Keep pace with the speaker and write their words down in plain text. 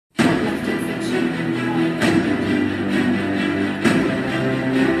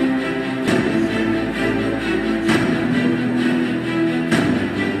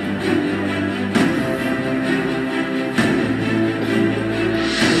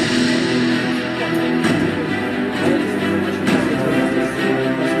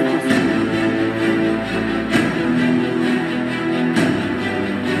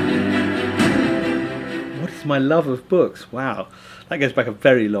my love of books, wow, that goes back a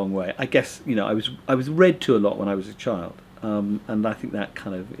very long way. I guess, I was read to a lot when I was a child, and I think that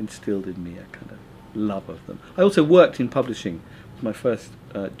kind of instilled in me a kind of love of them. I also worked in publishing. It was my first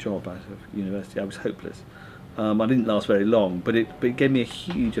job out of university. I was hopeless. I didn't last very long, but it gave me a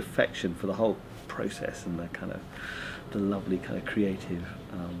huge affection for the whole process and the lovely kind of creative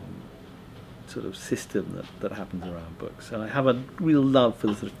sort of system that happens around books. So I have a real love for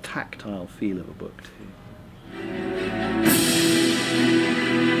the sort of tactile feel of a book too.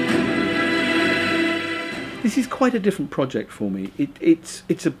 This is quite a different project for me. It's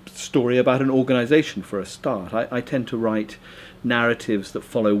a story about an organisation for a start. I tend to write narratives that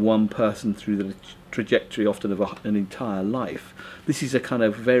follow one person through the trajectory often of an entire life. This is a kind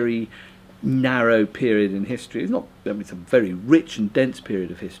of very narrow period in history. It's a very rich and dense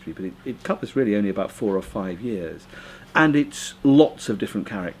period of history, but it covers really only about 4 or 5 years, and it's lots of different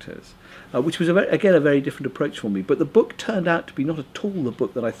characters, which was a very different approach for me. But the book turned out to be not at all the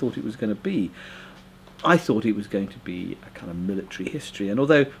book that I thought it was going to be. I thought it was going to be a kind of military history, and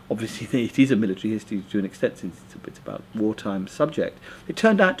although obviously it is a military history to an extent since it's about wartime subject, it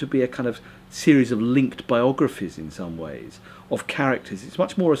turned out to be a kind of series of linked biographies in some ways of characters. It's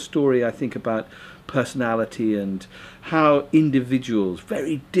much more a story, I think, about personality and how individuals,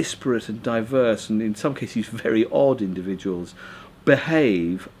 very disparate and diverse, and in some cases very odd individuals,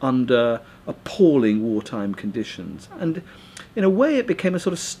 behave under appalling wartime conditions. And in a way it became a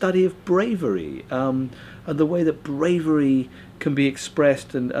sort of study of bravery, and the way that bravery can be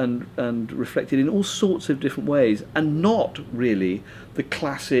expressed and reflected in all sorts of different ways, and not really the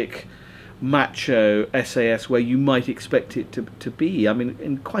classic macho SAS where you might expect it to be. I mean,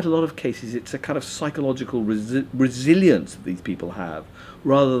 in quite a lot of cases it's a kind of psychological resilience that these people have,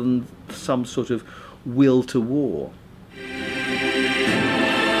 rather than some sort of will to war.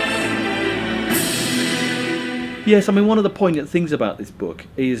 Yes, I mean, one of the poignant things about this book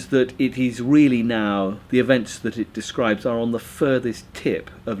is that it is really now, the events that it describes are on the furthest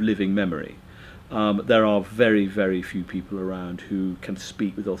tip of living memory. There are very, very few people around who can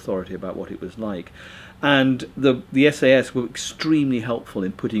speak with authority about what it was like. And the SAS were extremely helpful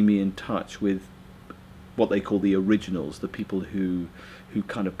in putting me in touch with what they call the originals, the people who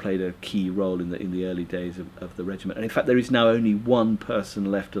kind of played a key role in the early days of the regiment. And in fact, there is now only one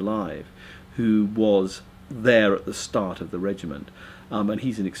person left alive who was there at the start of the regiment, and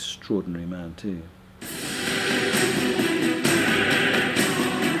he's an extraordinary man too.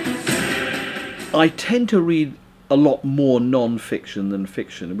 I tend to read a lot more non-fiction than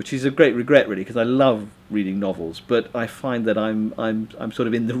fiction, which is a great regret really, because I love reading novels, but I find that I'm sort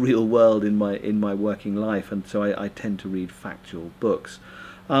of in the real world in my working life, and so I tend to read factual books.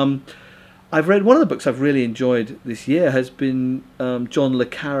 I've read, one of the books I've really enjoyed this year has been John le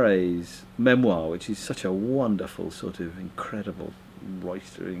Carré's memoir, which is such a wonderful, sort of incredible,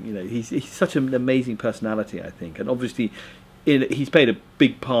 roistering, he's such an amazing personality, I think, and obviously he's played a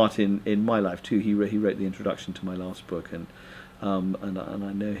big part in my life too. He wrote the introduction to my last book, and I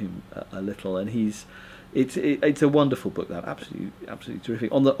know him a little, and it's a wonderful book, that absolutely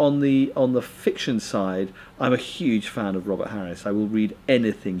terrific. On the fiction side, I'm a huge fan of Robert Harris. I will read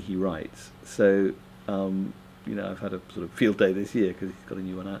anything he writes. So I've had a sort of field day this year because he's got a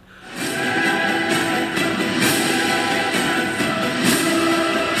new one out.